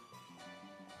thing.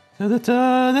 So that's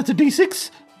a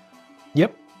D6?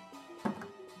 Yep.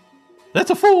 That's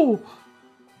a 4.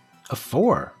 A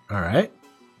 4. All right.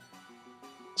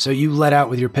 So you let out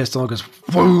with your pistol and it goes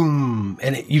boom,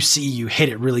 and you hit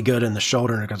it really good in the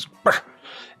shoulder, and it goes,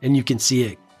 and you can see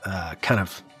it kind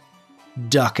of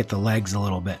duck at the legs a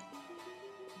little bit.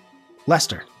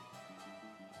 Lester.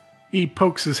 He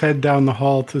pokes his head down the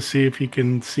hall to see if he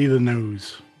can see the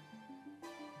nose.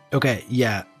 Okay,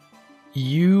 yeah.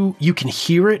 You can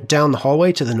hear it down the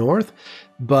hallway to the north,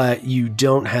 but you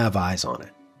don't have eyes on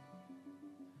it.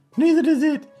 Neither does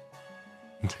it.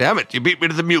 Damn it, you beat me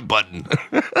to the mute button.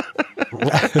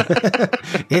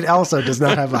 It also does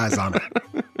not have eyes on it.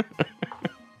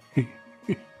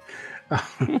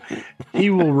 He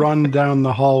will run down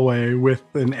the hallway with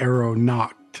an arrow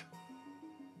knocked.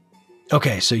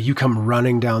 Okay, so you come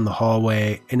running down the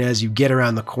hallway, and as you get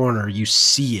around the corner, you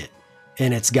see it,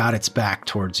 and it's got its back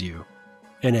towards you,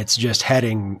 and it's just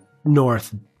heading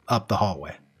north up the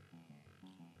hallway.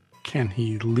 Can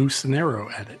he loose an arrow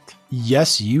at it?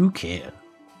 Yes, you can.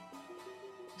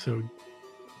 So,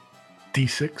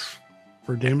 D6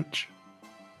 for damage?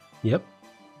 Yep.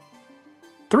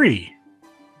 3.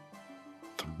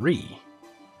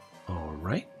 All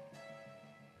right.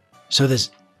 So this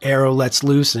arrow lets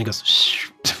loose and it goes,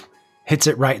 hits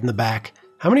it right in the back.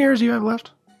 How many arrows do you have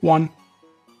left? 1.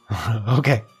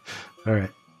 Okay. All right.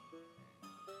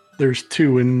 There's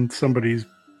 2 in somebody's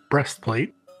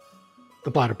breastplate.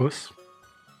 The platypus.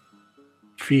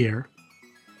 Fear.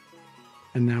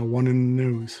 And now 1 in the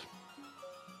nose.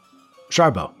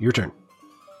 Sharbo, your turn.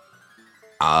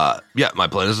 Yeah, my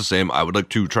plan is the same. I would like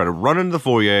to try to run into the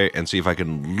foyer and see if I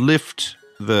can lift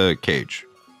the cage,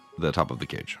 the top of the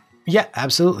cage. Yeah,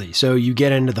 absolutely. So you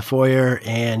get into the foyer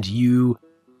and you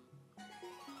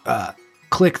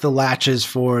click the latches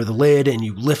for the lid and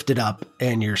you lift it up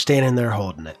and you're standing there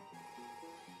holding it.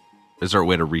 Is there a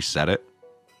way to reset it?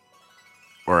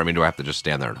 Or, do I have to just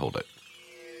stand there and hold it?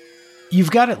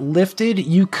 You've got it lifted.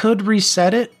 You could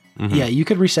reset it. Mm-hmm. Yeah, you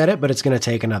could reset it, but it's going to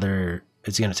take another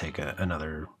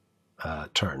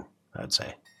turn, I'd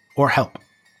say. Or help.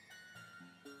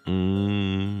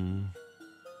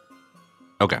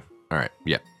 Okay. All right.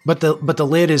 Yeah. But the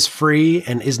lid is free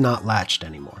and is not latched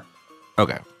anymore.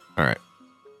 Okay. All right.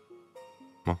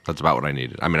 Well, that's about what I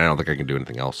needed. I don't think I can do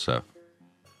anything else, so.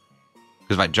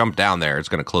 Because if I jump down there, it's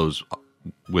going to close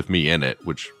with me in it,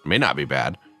 which may not be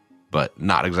bad, but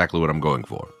not exactly what I'm going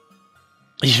for.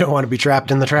 You don't want to be trapped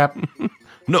in the trap?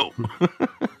 No.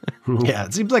 Yeah,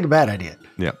 it seems like a bad idea.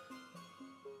 Yeah.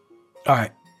 All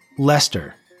right.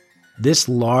 Lester, this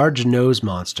large nose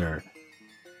monster,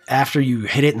 after you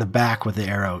hit it in the back with the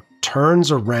arrow,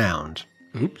 turns around.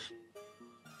 Oops.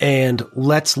 And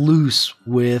lets loose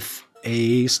with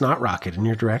a snot rocket in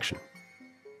your direction.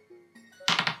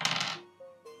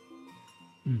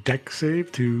 Deck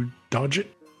save to dodge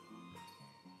it?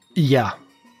 Yeah.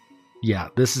 Yeah,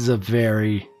 this is a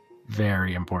very,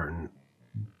 very important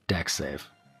deck save.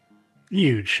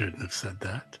 You shouldn't have said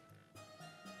that.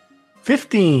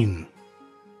 15.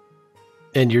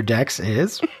 And your dex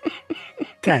is?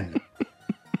 10.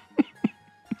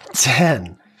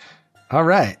 10. All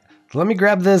right. Let me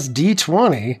grab this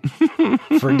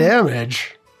D20 for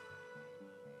damage.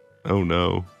 Oh,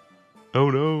 no. Oh,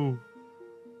 no.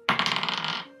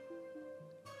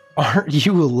 Aren't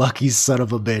you a lucky son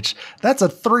of a bitch? That's a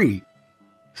 3.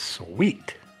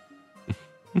 Sweet.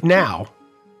 Now,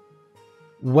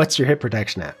 what's your hit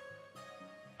protection at?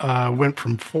 Went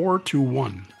from 4 to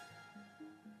 1.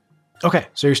 Okay,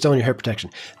 so you're still in your hit protection.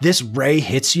 This ray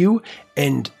hits you,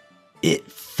 and it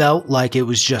felt like it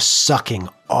was just sucking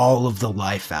all of the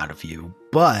life out of you,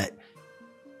 but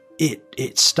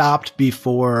it stopped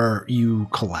before you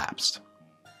collapsed,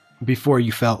 before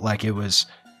you felt like it was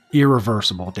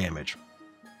irreversible damage.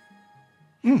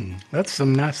 That's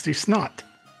some nasty snot.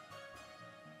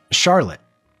 Charlotte,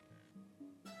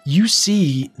 you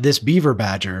see this beaver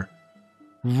badger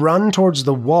run towards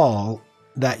the wall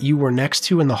that you were next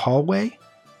to in the hallway,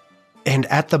 and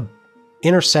at the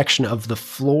intersection of the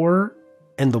floor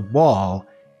and the wall,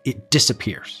 it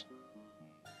disappears.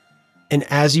 And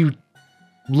as you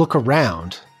look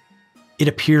around, it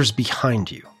appears behind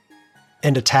you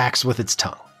and attacks with its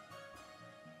tongue.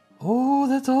 Oh,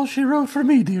 that's all she wrote for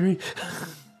me, dearie.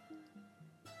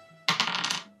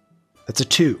 That's a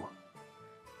 2.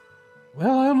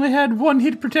 Well, I only had 1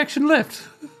 hit protection left.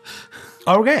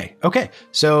 Okay.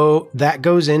 So that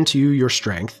goes into your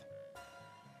strength.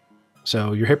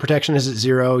 So your hit protection is at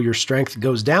 0. Your strength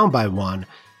goes down by 1.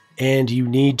 And you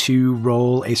need to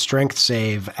roll a strength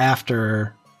save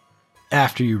after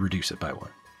you reduce it by 1.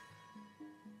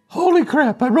 Holy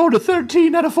crap, I rolled a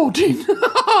 13 out of 14.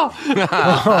 Oh,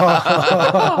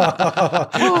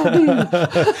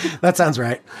 That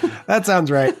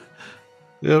sounds right.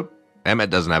 Yep. Emmett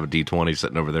doesn't have a D20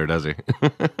 sitting over there, does he?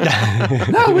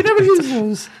 No, we never use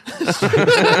those.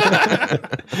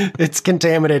 It's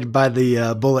contaminated by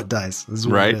the bullet dice, is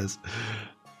what Right. it is.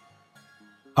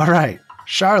 All right,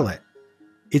 Charlotte,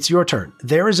 it's your turn.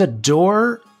 There is a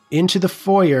door into the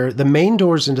foyer. The main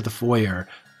doors into the foyer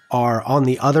are on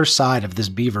the other side of this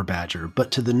beaver badger, but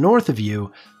to the north of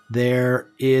you, there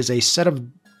is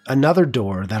another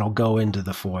door that'll go into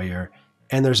the foyer,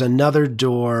 and there's another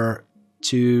door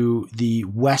to the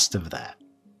west of that.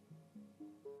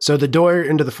 So the door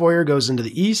into the foyer goes into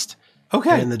the east.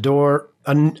 Okay. And the door,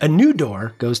 a new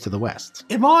door goes to the west.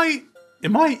 Am I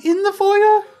in the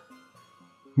foyer?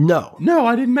 No, No,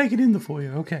 I didn't make it in the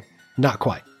foyer. Okay. not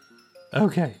quite.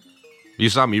 Okay. You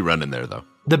saw me run in there, though.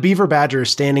 The beaver badger is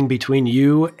standing between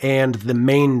you and the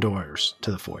main doors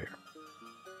to the foyer.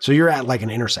 So you're at like an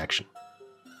intersection.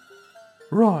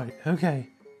 Right. Okay.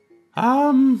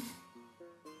 I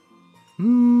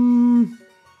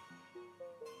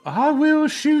will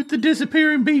shoot the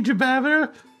disappearing beaver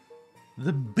badger.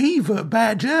 The beaver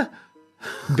badger.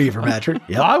 Beaver badger.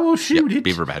 Yep. I will shoot it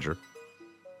Beaver Badger.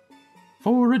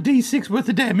 for a D6 worth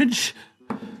of damage.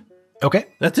 Okay.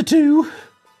 That's a 2.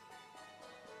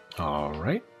 All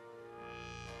right.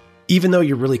 Even though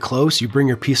you're really close, you bring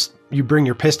your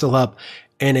pistol up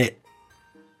and it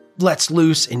lets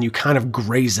loose and you kind of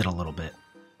graze it a little bit.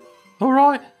 All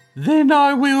right. Then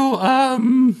I will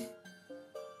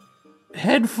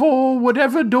head for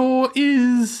whatever door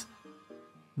is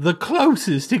the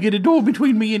closest to get a door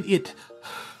between me and it.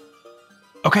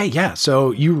 Okay, yeah.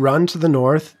 So you run to the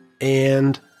north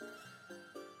and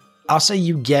I'll say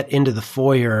you get into the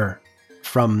foyer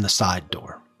from the side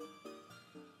door.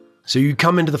 So you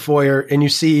come into the foyer and you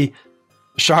see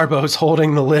Sharbo's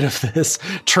holding the lid of this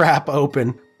trap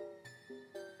open.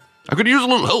 I could use a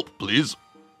little help, please.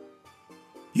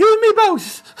 You and me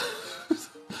both.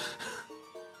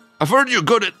 I've heard you're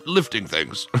good at lifting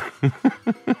things.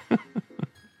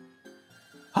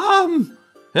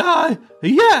 Yeah.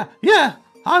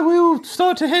 I will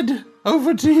start to head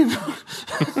over to you.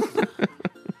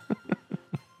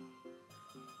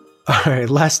 All right,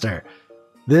 Lester.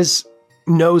 This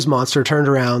nose monster turned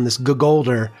around, this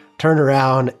Gogolder turned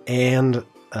around and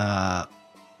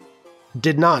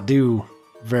did not do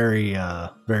very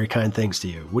kind things to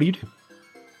you. What do you do?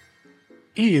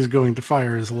 He is going to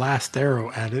fire his last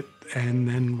arrow at it and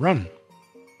then run.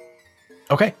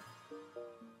 Okay.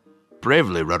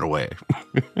 Bravely run away.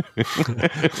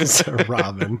 Sir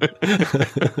Robin.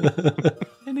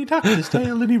 And he tucked his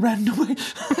tail and he ran away.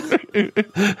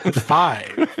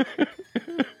 5.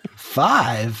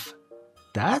 5?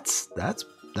 That's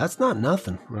not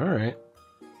nothing. All right.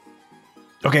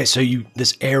 Okay, so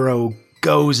this arrow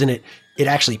goes and it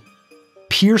actually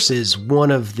pierces one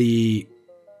of the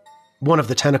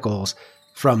tentacles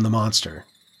from the monster.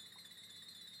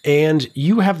 And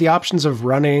you have the options of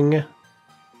running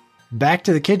back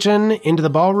to the kitchen, into the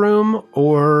ballroom,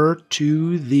 or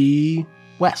to the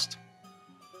west.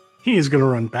 He is going to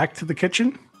run back to the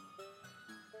kitchen.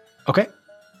 Okay.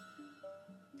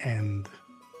 And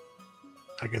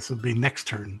I guess it'll be next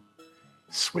turn.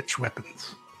 Switch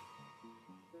weapons.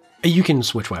 You can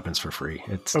switch weapons for free.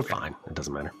 It's Okay. fine. It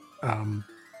doesn't matter.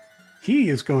 He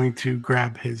is going to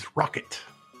grab his rocket.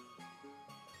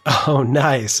 Oh,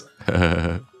 nice.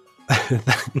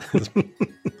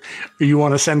 You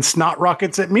want to send snot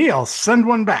rockets at me? I'll send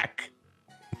one back.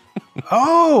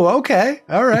 Oh, okay.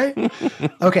 All right.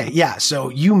 Okay. Yeah. So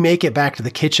you make it back to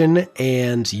the kitchen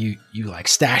and you like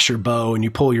stash your bow and you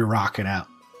pull your rocket out.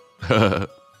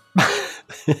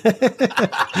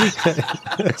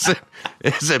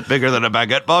 Is it bigger than a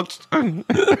baguette box?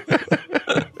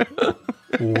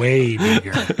 Way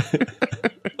bigger.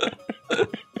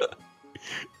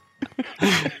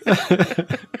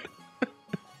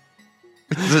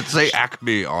 Does it say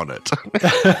Acme on it?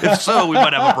 If so, we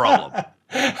might have a problem.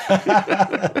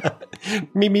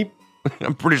 Meep, meep.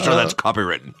 I'm pretty sure that's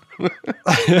copywritten.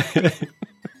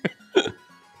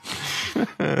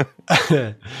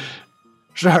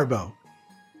 Sharbo.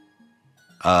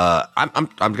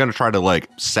 I'm gonna try to like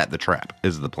set the trap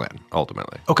is the plan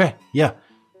ultimately. Okay. Yeah.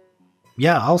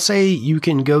 Yeah. I'll say you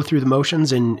can go through the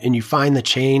motions and you find the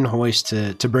chain hoist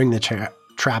to bring the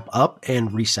trap up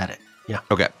and reset it. Yeah.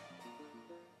 Okay.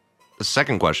 The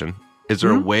second question, is there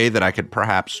a way that I could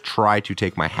perhaps try to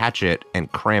take my hatchet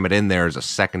and cram it in there as a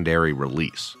secondary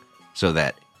release so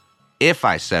that if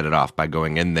I set it off by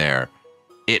going in there,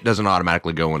 it doesn't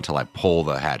automatically go until I pull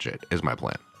the hatchet is my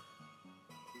plan.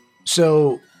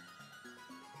 So,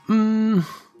 you know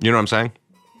what I'm saying?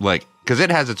 Like, because it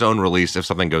has its own release if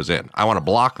something goes in. I want to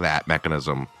block that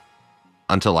mechanism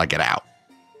until I get out.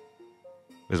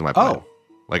 Is my plan.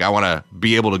 Like, I want to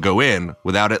be able to go in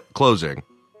without it closing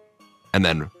and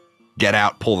then get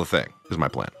out, pull the thing is my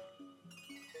plan.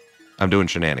 I'm doing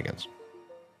shenanigans.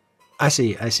 I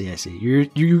see.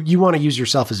 You want to use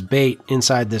yourself as bait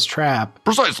inside this trap.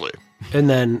 Precisely. And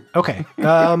then, okay.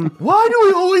 Why do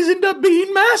we always end up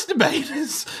being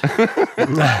masturbators?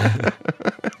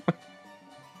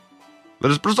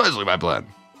 That is precisely my plan.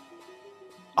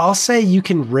 I'll say you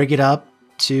can rig it up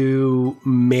to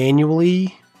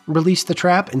manually release the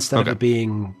trap instead of it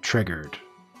being triggered.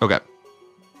 Okay.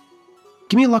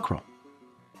 Give me a luck roll.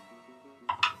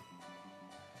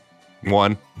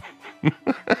 1.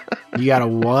 You got a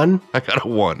 1? I got a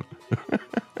 1.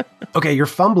 Okay, you're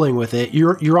fumbling with it.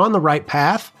 You're on the right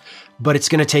path, but it's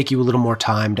going to take you a little more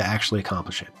time to actually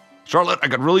accomplish it. Charlotte, I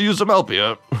could really use some help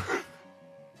here.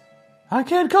 I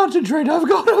can't concentrate. I've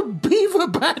got a beaver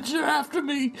badger after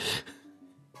me.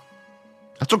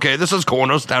 That's okay. This is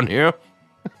corners down here.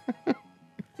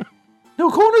 No,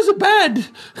 corners are bad.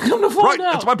 Come to find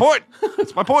out. That's my point.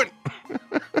 That's my point.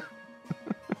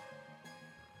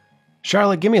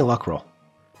 Charlotte, give me a luck roll.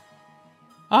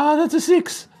 That's a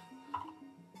 6.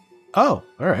 Oh,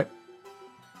 all right.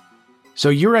 So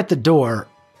you're at the door,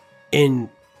 and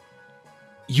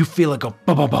you feel it go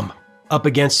bum, bum, bum, up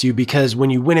against you because when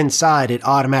you went inside, it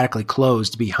automatically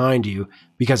closed behind you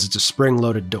because it's a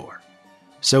spring-loaded door.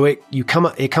 So it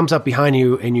comes up behind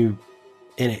you, and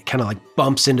it kind of like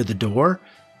bumps into the door.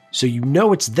 So you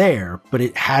know it's there, but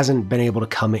it hasn't been able to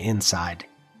come inside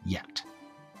yet.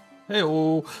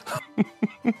 Hey-oh.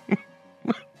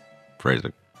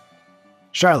 Phrasing.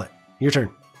 Charlotte, your turn.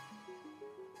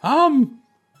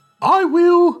 I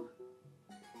will,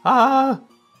 after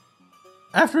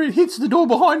it hits the door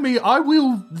behind me, I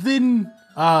will then,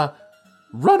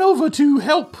 run over to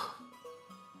help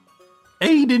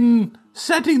aid in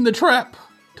setting the trap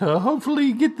to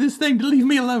hopefully get this thing to leave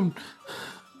me alone.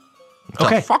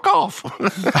 Okay. Fuck off.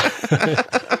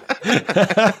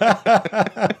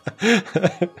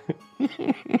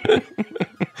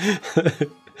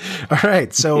 All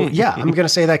right. So, yeah, I'm going to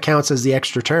say that counts as the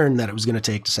extra turn that it was going to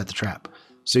take to set the trap.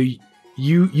 So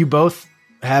you both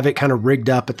have it kind of rigged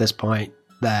up at this point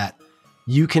that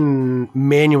you can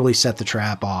manually set the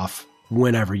trap off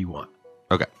whenever you want.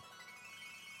 Okay.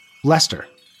 Lester,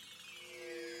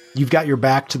 you've got your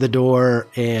back to the door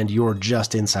and you're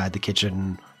just inside the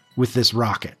kitchen with this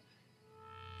rocket.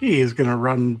 He is going to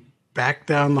run back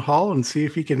down the hall and see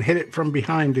if he can hit it from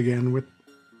behind again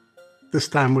this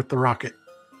time with the rocket.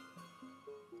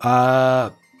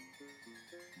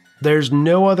 There's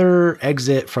no other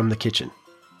exit from the kitchen.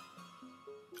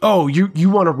 Oh, you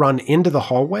want to run into the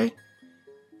hallway?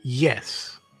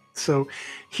 Yes. So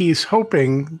he's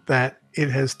hoping that it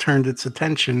has turned its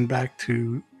attention back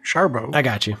to Sharbo. I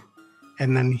got you.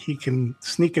 And then he can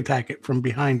sneak attack it from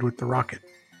behind with the rocket.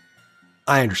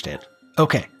 I understand.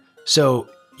 Okay. So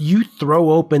you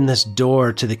throw open this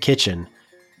door to the kitchen.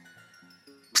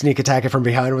 Sneak attack it from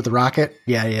behind with the rocket?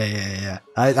 Yeah.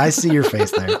 I see your face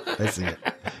there. I see it.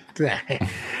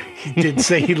 He did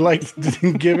say he liked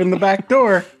giving the back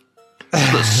door.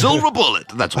 The silver bullet.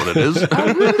 That's what it is.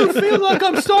 I really feel like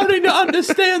I'm starting to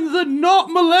understand the not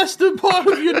molested part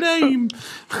of your name.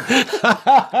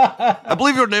 I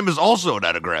believe your name is also an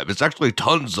anagram. It's actually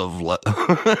tons of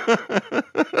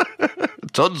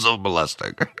tons of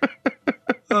molesting.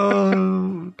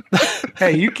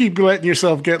 Hey, you keep letting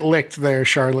yourself get licked there,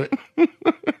 Charlotte.